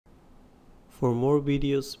For more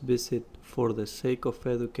videos, visit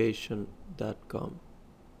forthesakeofeducation.com.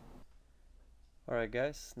 Alright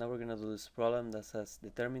guys, now we're going to do this problem that says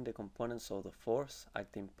determine the components of the force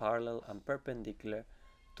acting parallel and perpendicular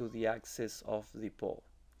to the axis of the pole.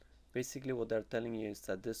 Basically what they're telling you is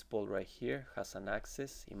that this pole right here has an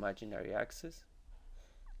axis, imaginary axis,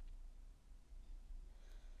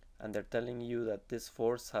 and they're telling you that this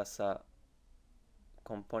force has a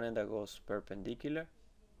component that goes perpendicular,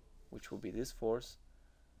 which will be this force.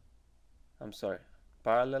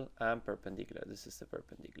 Parallel and perpendicular. This is the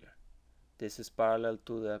perpendicular. This is parallel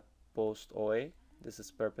to the post OA. This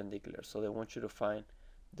is perpendicular. So they want you to find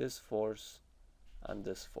this force and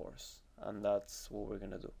this force. And that's what we're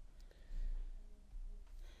going to do.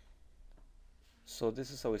 So this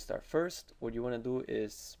is how we start. First, what you want to do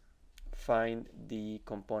is find the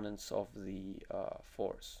components of the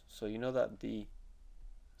force. So you know that the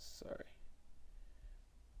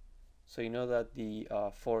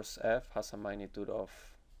force F has a magnitude of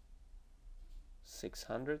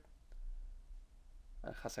 600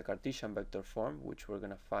 and has a Cartesian vector form, which we're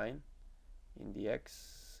going to find in the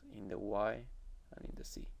X, in the Y, and in the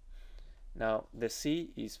Z. Now the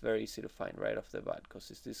C is very easy to find right off the bat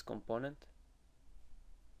because it's this component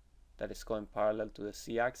that is going parallel to the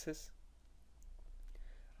C axis,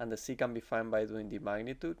 and the C can be found by doing the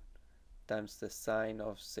magnitude times the sine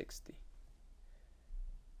of 60.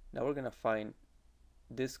 Now we're going to find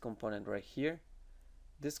this component right here.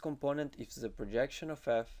 This component is the projection of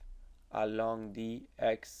F along the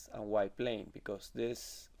X and Y plane, because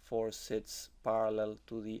this force sits parallel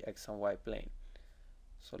to the X and Y plane.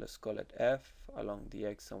 So let's call it F along the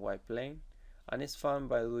X and Y plane, and it's found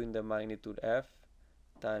by doing the magnitude F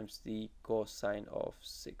times the cosine of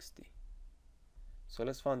 60. So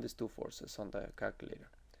let's find these two forces on the calculator.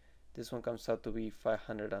 This one comes out to be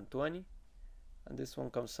 520 and this one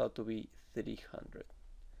comes out to be 300.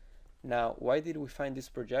 Now, why did we find this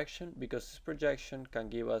projection? Because this projection can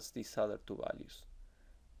give us these other two values.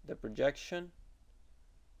 The projection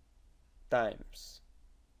times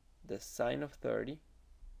the sine of 30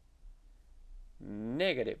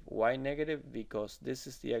 negative. Why negative? Because this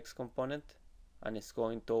is the x component and it's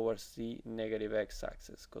going towards the negative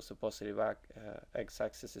x-axis, because the positive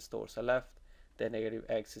x-axis is towards the left, the negative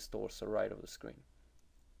x is towards the right of the screen.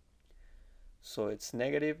 So it's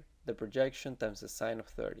negative the projection times the sine of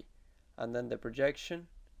 30. And then the projection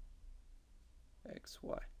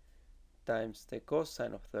xy times the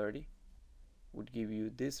cosine of 30 would give you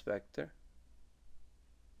this vector,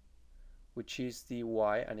 which is the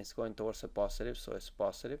y, and it's going towards a positive, so it's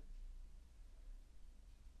positive.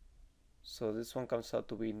 So this one comes out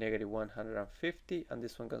to be negative 150 and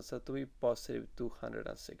this one comes out to be positive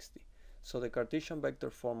 260. So the Cartesian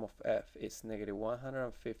vector form of F is negative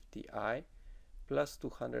 150i plus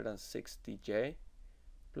 260j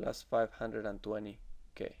plus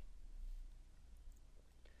 520k.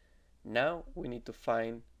 Now we need to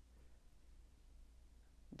find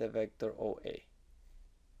the vector OA.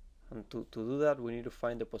 And to do that, we need to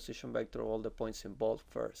find the position vector of all the points involved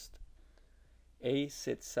first. A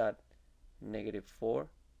sits at negative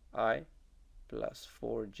 4i plus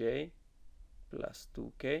 4j plus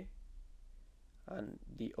 2k, and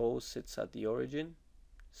the O sits at the origin,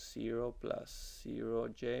 0 plus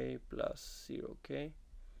 0j plus 0k.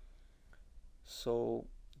 So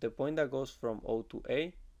the point that goes from O to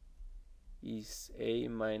A is A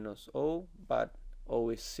minus O, but O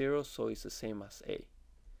is 0, so it's the same as A.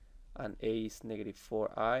 And A is negative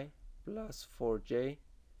 4i plus 4j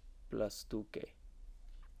plus 2k.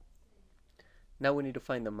 Now we need to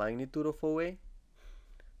find the magnitude of OA,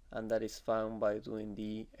 and that is found by doing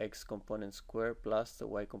the x component square plus the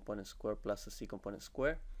y component square plus the z component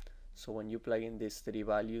square. So when you plug in these three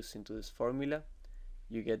values into this formula,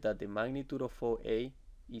 you get that the magnitude of OA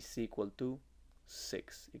is equal to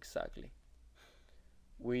 6 exactly.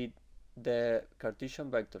 With the Cartesian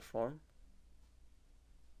vector form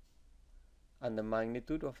and the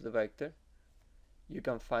magnitude of the vector, you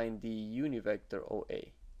can find the unit vector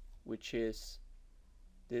OA, which is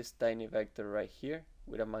this tiny vector right here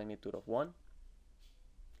with a magnitude of 1,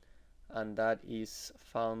 and that is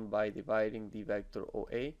found by dividing the vector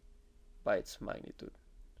OA by its magnitude.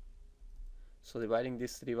 So dividing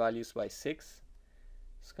these three values by 6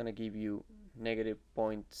 is going to give you negative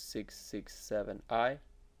 0.667i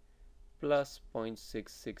plus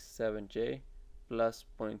 0.667j plus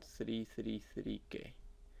 0.333k.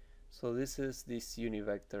 So this is this unit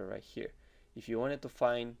vector right here. If you wanted to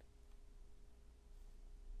find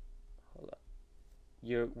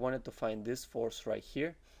this force right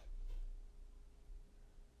here,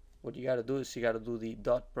 what you got to do is you got to do the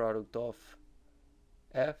dot product of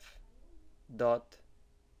F dot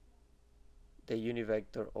the unit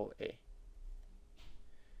vector OA.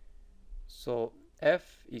 So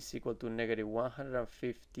F is equal to negative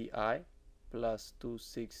 150I plus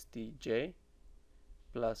 260J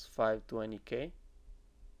plus 520K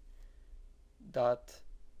dot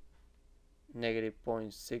negative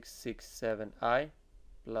 0.667I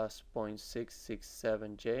plus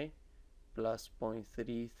 0.667J plus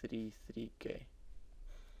 0.333K.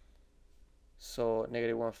 So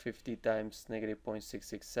negative 150 times negative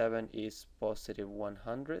 0.667 is positive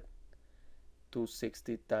 100.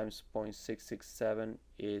 260 times 0.667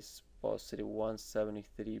 is positive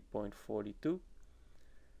 173.42.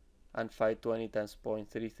 And 520 times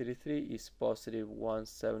 0.333 is positive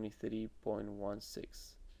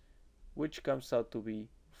 173.16, which comes out to be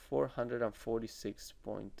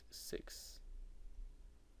 446.6.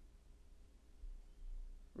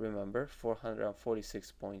 Remember,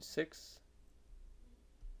 446.6.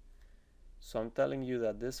 So I'm telling you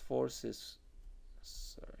that this force is,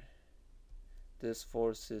 this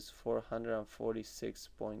force is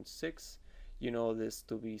 446.6. You know this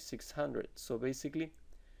to be 600. So basically,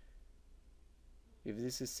 if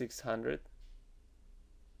this is 600,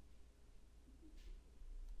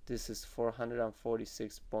 this is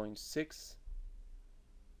 446.6,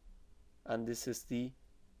 and this is the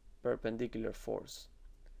perpendicular force,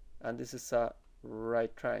 and this is a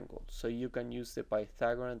right triangle. So you can use the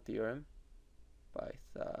Pythagorean theorem,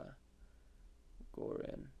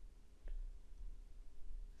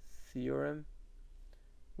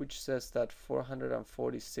 which says that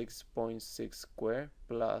 446.6 square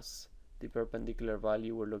plus the perpendicular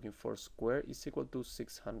value we're looking for square is equal to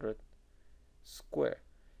 600 square.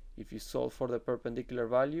 If you solve for the perpendicular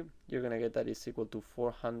value, you're going to get that is equal to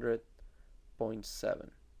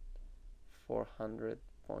 400.7.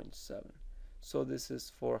 400.7. So this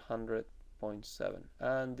is 400.7.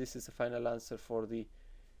 And this is the final answer for the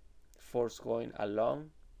force going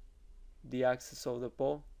along the axis of the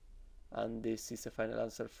pole. And this is the final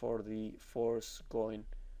answer for the force going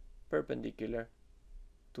perpendicular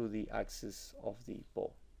to the axis of the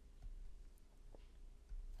pole.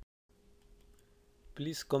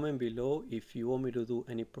 Please comment below if you want me to do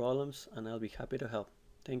any problems, and I'll be happy to help.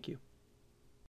 Thank you.